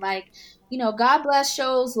again. Like, God bless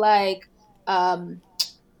shows like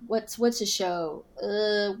what's a show?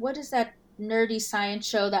 What is that nerdy science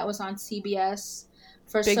show that was on CBS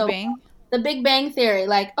for Big Bang? The Big Bang Theory.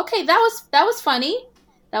 Like, okay, that was funny.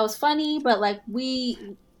 That was funny, but like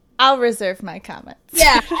I'll reserve my comments.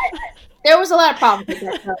 Yeah, there was a lot of problems with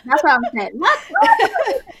that show. That's what I'm saying.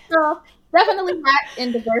 So definitely lacked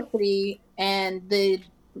in diversity and the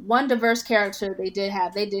one diverse character they did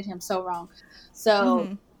have. They did him so wrong. So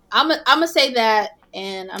Mm-hmm. I'm gonna say that,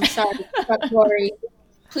 and I'm sorry, Chuck Lorre.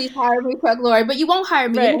 Please hire me, Chuck Lorre, but you won't hire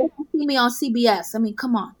me. You're Right. not gonna see me on CBS. I mean,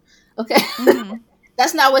 come on, okay? Mm-hmm.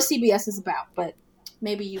 That's not what CBS is about. But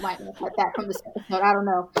maybe you might want to cut that from this episode. I don't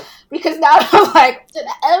know, because now I'm like,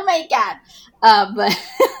 oh my god. But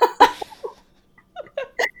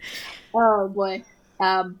oh boy.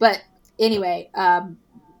 But anyway, I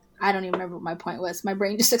don't even remember what my point was. My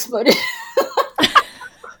brain just exploded.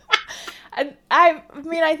 I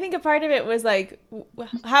mean, I think a part of it was like,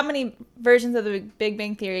 how many versions of the Big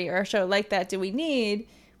Bang Theory or a show like that do we need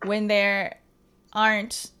when there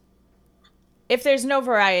aren't, if there's no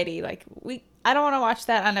variety? Like, I don't want to watch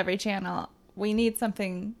that on every channel. We need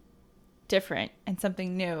something different and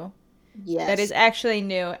something new. Yes. That is actually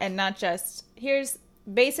new and not just, here's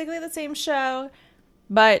basically the same show,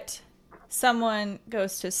 but someone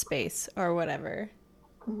goes to space or whatever.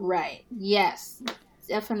 Right. Yes.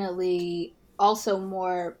 Definitely also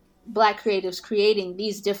more Black creatives creating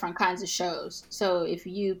these different kinds of shows. So if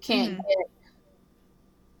you can't get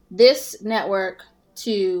this network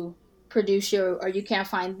to produce your, or you can't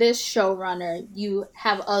find this showrunner, you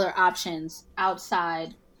have other options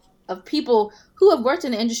outside of people who have worked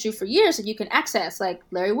in the industry for years that you can access. Like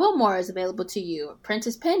Larry Wilmore is available to you.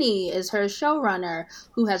 Prentice Penny is her showrunner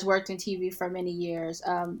who has worked in TV for many years.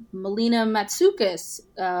 Melina Matsoukas,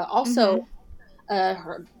 also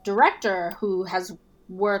her director who has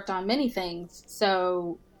worked on many things.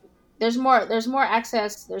 So there's more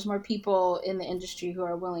access. There's more people in the industry who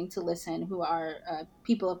are willing to listen, who are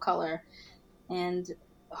people of color, and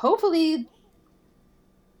hopefully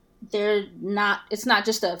it's not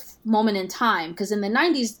just a moment in time, because in the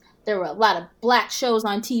 90s there were a lot of Black shows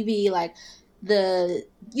on TV, like the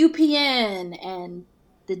UPN and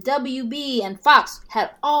the WB and Fox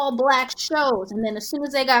had all Black shows, and then as soon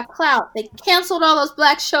as they got clout, they canceled all those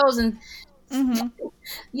Black shows and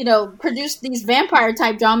produced these vampire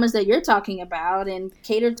type dramas that you're talking about and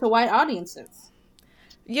catered to white audiences.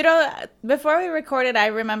 Before we recorded, I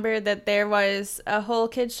remember that there was a whole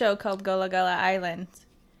kids show called Gullah Gullah Island.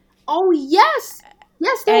 Oh, yes,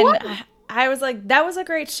 there was. I was like, that was a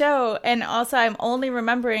great show. And also, I'm only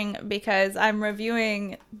remembering because I'm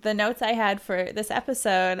reviewing the notes I had for this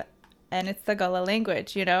episode, and it's the Gullah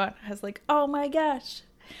language, I was like, oh my gosh.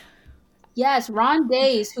 Yes, Ron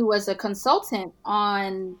Days, who was a consultant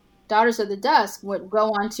on Daughters of the Dusk, would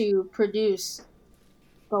go on to produce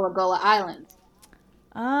Gullah Gullah Island.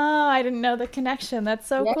 Oh, I didn't know the connection. That's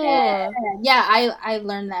so cool. Yeah, I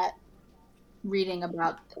learned that reading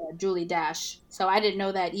about Julie Dash. So I didn't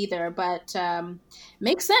know that either, but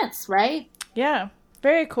makes sense, right? Yeah,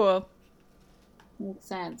 very cool. Makes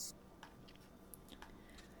sense.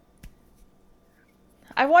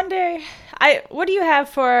 I wonder, what do you have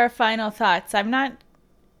for final thoughts? I'm not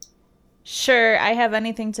sure I have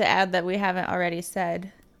anything to add that we haven't already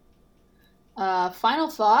said. Final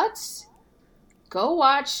thoughts? Go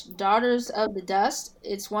watch Daughters of the Dust.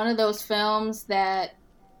 It's one of those films that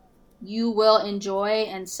you will enjoy,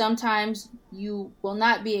 and sometimes you will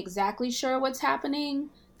not be exactly sure what's happening,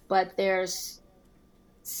 but it's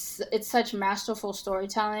such masterful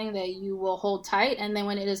storytelling that you will hold tight, and then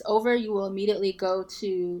when it is over, you will immediately go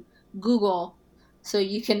to Google so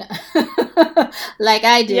you can, like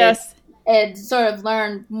I did, yes, and sort of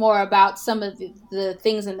learn more about some of the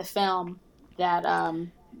things in the film that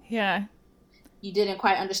you didn't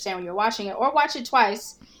quite understand when you're watching it, or watch it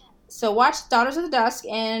twice. So watch Daughters of the Dusk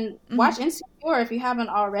and watch Insecure if you haven't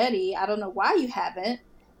already. I don't know why you haven't,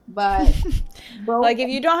 but like if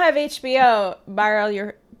you don't have HBO, borrow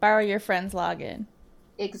your friend's login.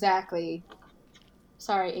 Exactly.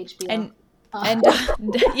 Sorry, HBO. And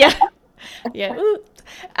yeah. Ooh.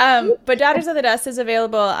 But Daughters of the Dust is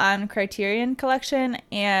available on Criterion Collection,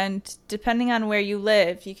 and depending on where you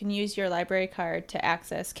live, you can use your library card to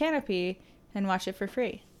access Canopy and watch it for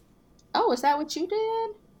free. Oh, is that what you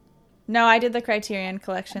did? No, I did the Criterion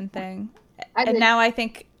Collection thing. And now I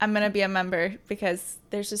think I'm going to be a member because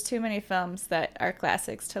there's just too many films that are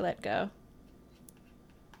classics to let go.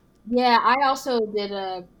 Yeah, I also did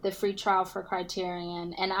the free trial for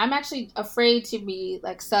Criterion, and I'm actually afraid to be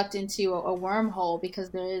like sucked into a wormhole because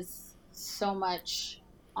there is so much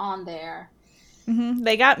on there. Mm-hmm.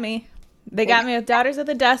 They got me. They got me with Daughters of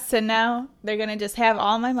the Dust, and now they're going to just have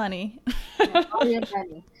all my money. All your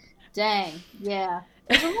money. Dang, yeah.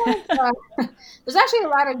 There's actually a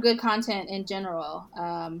lot of good content in general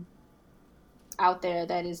out there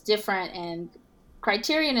that is different, and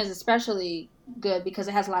Criterion is especially good because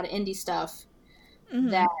it has a lot of indie stuff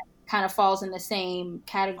that kind of falls in the same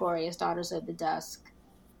category as Daughters of the Dusk.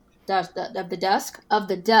 of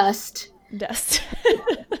the dust. Dust.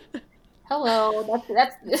 Hello,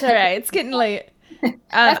 that's It's all right. It's getting late.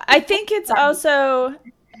 I think it's also,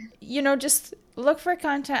 just look for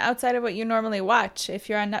content outside of what you normally watch. If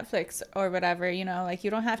you're on Netflix or whatever, like you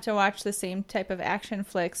don't have to watch the same type of action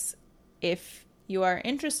flicks if you are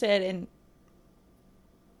interested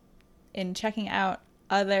in checking out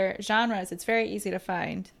other genres. It's very easy to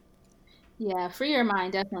find. Yeah, free your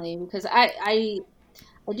mind definitely, because I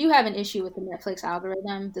do have an issue with the Netflix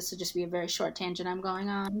algorithm. This will just be a very short tangent I'm going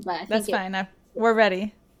on, but I think That's fine. We're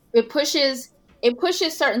ready. it pushes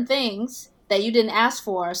certain things that you didn't ask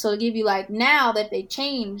for. So it'll give you like, now that they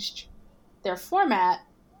changed their format,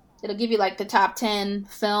 it'll give you like the top 10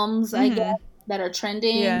 films, I guess, that are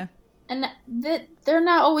trending. Yeah. And that they're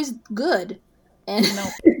not always good. And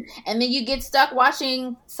Nope. and then you get stuck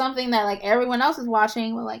watching something that like everyone else is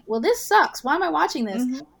watching. We're like, well, this sucks. Why am I watching this?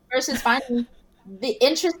 Versus finding the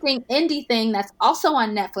interesting indie thing that's also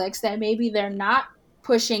on Netflix that maybe they're not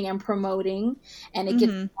pushing and promoting, and it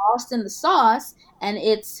gets lost in the sauce, and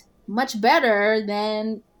it's much better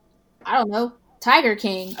than, I don't know, Tiger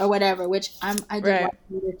King or whatever, which I did watch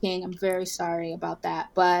Tiger King. I'm very sorry about that.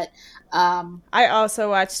 But I also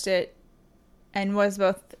watched it and was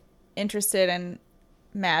both interested and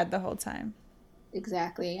mad the whole time.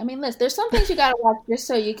 Exactly. I mean, listen, there's some things you gotta watch just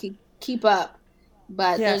so you can keep up.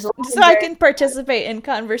 But there's a lot so I can participate in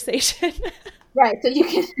conversation. Right, so you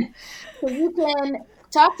can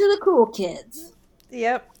talk to the cool kids.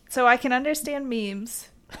 Yep. So I can understand memes.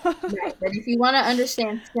 Right, but if you want to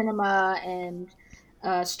understand cinema and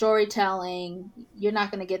storytelling, you're not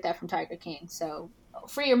going to get that from Tiger King. So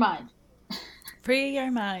free your mind. Free your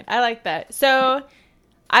mind. I like that. So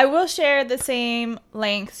I will share the same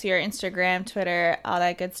links, your Instagram, Twitter, all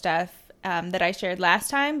that good stuff that I shared last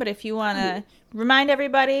time. But if you want to remind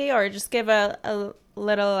everybody or just give a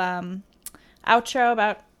little outro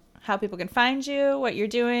about how people can find you, what you're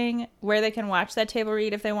doing, where they can watch that table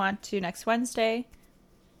read if they want to next Wednesday.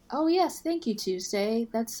 Oh, yes. Thank you, Tuesday.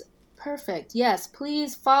 That's perfect. Yes,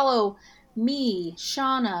 please follow me,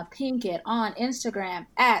 Shauna Pinkett, on Instagram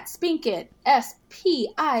at Spinkett,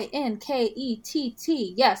 Spinkett.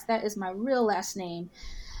 Yes, that is my real last name.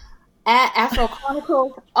 At Afro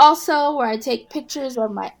Chronicles, also, where I take pictures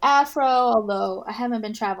of my afro, although I haven't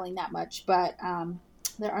been traveling that much, but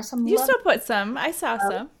there are some. You still put some. I saw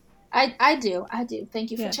some. I do.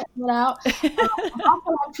 Thank you for checking it out. I'm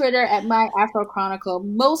also on Twitter at My Afro Chronicle,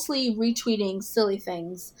 mostly retweeting silly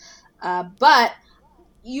things. But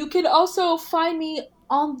you can also find me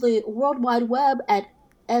on the World Wide Web at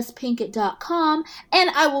spinkett.com, and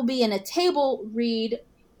I will be in a table read.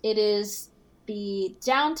 It is the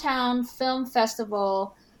Downtown Film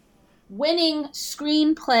Festival winning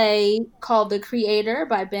screenplay called The Creator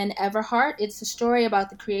by Ben Everhart. It's a story about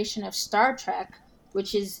the creation of Star Trek,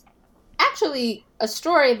 which is actually a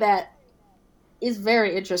story that is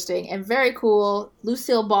very interesting and very cool.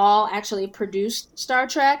 Lucille Ball actually produced Star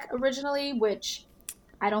Trek originally, which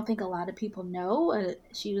I don't think a lot of people know.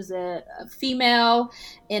 She was a female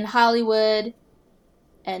in Hollywood,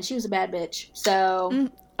 and she was a bad bitch. So,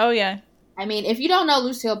 oh yeah. I mean, if you don't know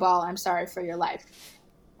Lucille Ball, I'm sorry for your life.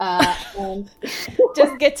 And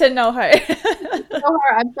just get to know her.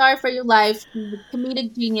 I'm sorry for your life. She's a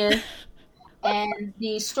comedic genius. And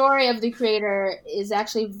the story of The Creator is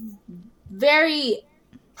actually very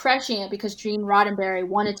prescient because Gene Roddenberry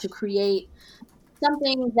wanted to create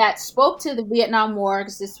something that spoke to the Vietnam War,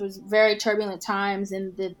 because this was very turbulent times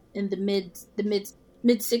in the mid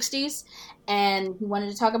 60s, and he wanted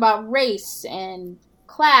to talk about race and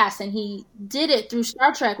class, and he did it through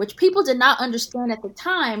Star Trek, which people did not understand at the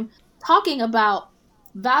time, talking about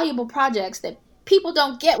valuable projects that people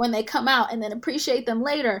don't get when they come out and then appreciate them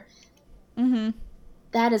later.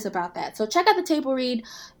 That is about that. So check out the table read.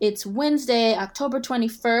 It's Wednesday, October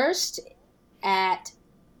 21st at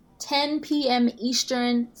 10 p.m.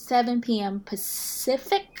 Eastern, 7 p.m.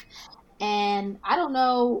 Pacific. And I don't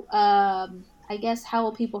know, I guess, how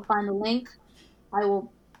will people find the link? I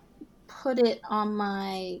will put it on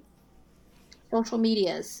my social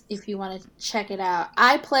medias if you want to check it out.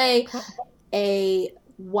 I play a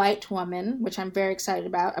white woman, which I'm very excited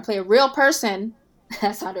about. I play a real person.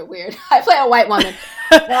 That sounded weird. I play a white woman.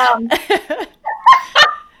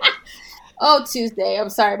 Oh, Tuesday. I'm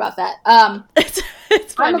sorry about that.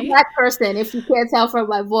 It's funny. I'm a black person, if you can't tell from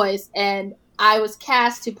my voice, and I was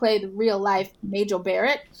cast to play the real life Majel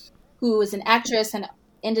Barrett, who was an actress and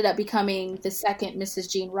ended up becoming the second Mrs.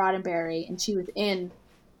 Gene Roddenberry, and she was in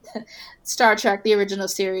Star Trek, the original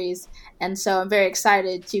series, and so I'm very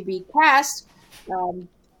excited to be cast.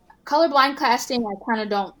 Colorblind casting, I kind of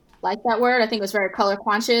don't like that word. I think it was very color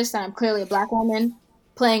conscious, and I'm clearly a Black woman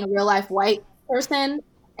playing a real life white person.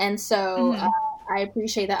 And so I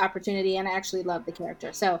appreciate that opportunity, and I actually love the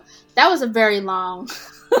character. So that was a very long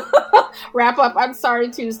wrap up. I'm sorry,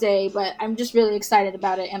 Tuesday, but I'm just really excited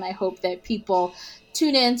about it, and I hope that people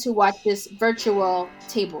tune in to watch this virtual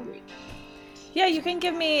table read. Yeah, you can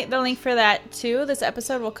give me the link for that too. This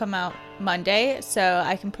episode will come out Monday, so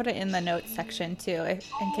I can put it in the notes section too,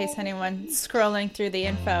 in case anyone's scrolling through the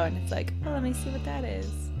info and it's like, oh, let me see what that is.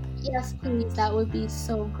 Yes, please. That would be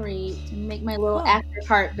so great and make my little actor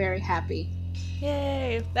heart very happy.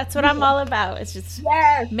 Yay! That's what I'm all about. It's just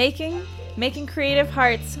making creative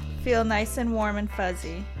hearts feel nice and warm and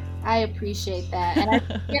fuzzy. I appreciate that, and I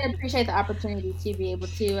again appreciate the opportunity to be able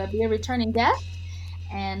to be a returning guest,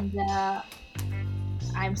 and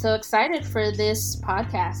I'm so excited for this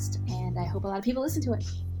podcast, and I hope a lot of people listen to it.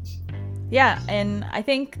 Yeah, and I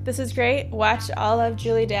think this is great. Watch all of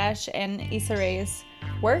Julie Dash and Issa Rae's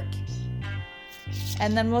work,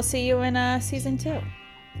 and then we'll see you in season 2.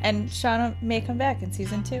 And Shauna may come back in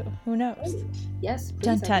season 2. Who knows? Yes,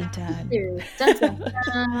 please. Dun, dun, dun. Dun,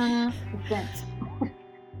 dun, dun.